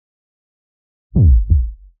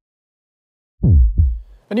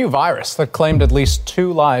A new virus that claimed at least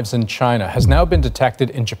 2 lives in China has now been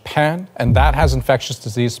detected in Japan, and that has infectious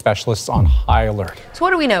disease specialists on high alert. So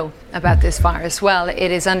what do we know about this virus? Well, it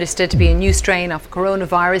is understood to be a new strain of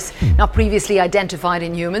coronavirus not previously identified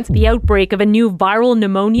in humans. The outbreak of a new viral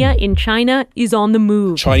pneumonia in China is on the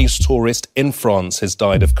move. Chinese tourist in France has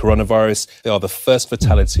died of coronavirus. They are the first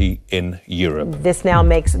fatality in Europe. This now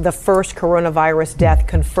makes the first coronavirus death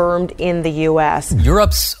confirmed in the U.S.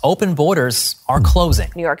 Europe's open borders are closing.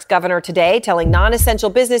 New York's governor today telling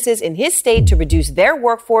non-essential businesses in his state to reduce their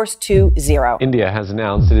workforce to 0. India has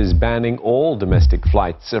announced it is banning all domestic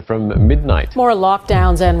flights from midnight. More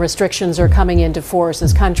lockdowns and restrictions are coming into force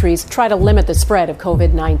as countries try to limit the spread of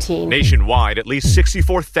COVID-19. Nationwide, at least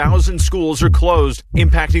 64,000 schools are closed,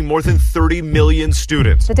 impacting more than 30 million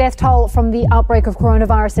students. The death toll from the outbreak of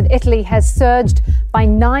coronavirus in Italy has surged by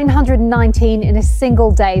 919 in a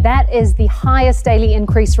single day. That is the highest daily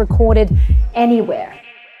increase recorded anywhere.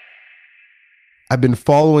 I've been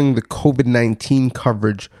following the COVID-19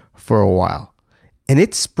 coverage for a while, and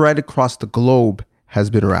its spread across the globe has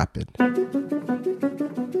been rapid.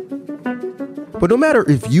 But no matter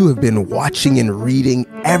if you have been watching and reading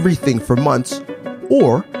everything for months,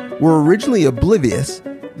 or were originally oblivious,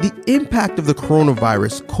 the impact of the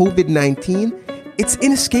coronavirus, COVID-19, it's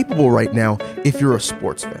inescapable right now if you're a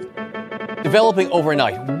sports fan. Developing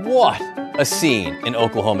overnight, what a scene in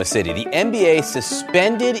Oklahoma City. The NBA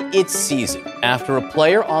suspended its season after a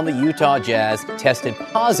player on the Utah Jazz tested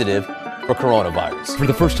positive for coronavirus. For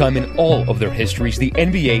the first time in all of their histories, the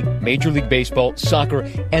NBA, Major League Baseball, soccer,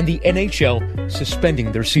 and the NHL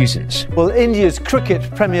suspending their seasons. Well, India's Cricket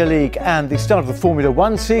Premier League and the start of the Formula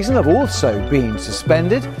One season have also been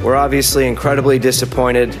suspended. We're obviously incredibly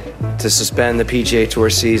disappointed to suspend the PGA Tour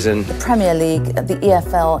season. The Premier League, the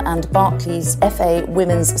EFL and Barclays FA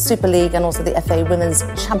Women's Super League and also the FA Women's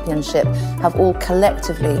Championship have all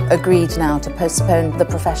collectively agreed now to postpone the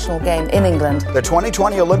professional game in England. The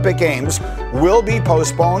 2020 Olympic Games will be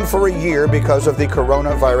postponed for a year because of the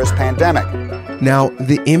coronavirus pandemic. Now,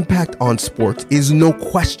 the impact on sports is no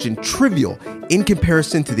question trivial in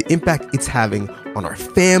comparison to the impact it's having on our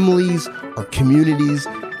families, our communities,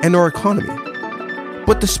 and our economy.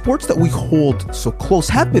 But the sports that we hold so close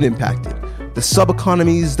have been impacted. The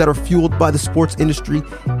sub-economies that are fueled by the sports industry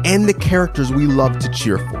and the characters we love to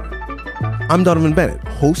cheer for. I'm Donovan Bennett,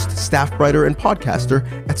 host, staff writer, and podcaster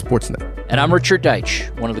at Sportsnet. And I'm Richard Deitch,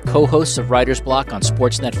 one of the co-hosts of Writer's Block on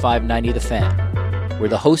Sportsnet 590 The Fan. We're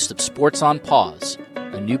the host of Sports on Pause,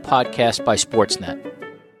 a new podcast by Sportsnet.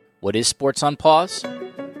 What is Sports on Pause?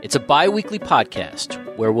 It's a bi-weekly podcast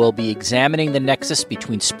where we'll be examining the nexus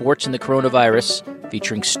between sports and the coronavirus,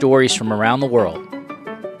 featuring stories from around the world.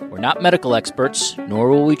 We're not medical experts, nor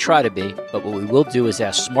will we try to be, but what we will do is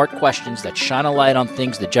ask smart questions that shine a light on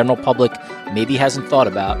things the general public maybe hasn't thought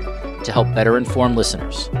about to help better inform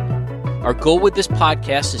listeners. Our goal with this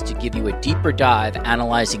podcast is to give you a deeper dive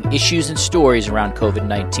analyzing issues and stories around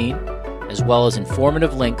COVID-19, as well as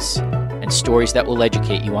informative links and stories that will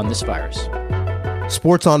educate you on this virus.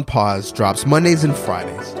 Sports on Pause drops Mondays and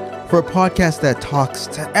Fridays for a podcast that talks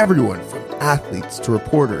to everyone from athletes to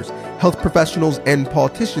reporters, health professionals, and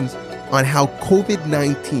politicians on how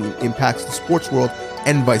COVID-19 impacts the sports world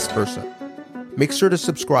and vice versa. Make sure to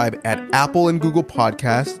subscribe at Apple and Google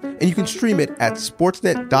Podcasts, and you can stream it at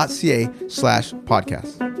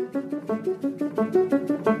sportsnet.ca/podcast.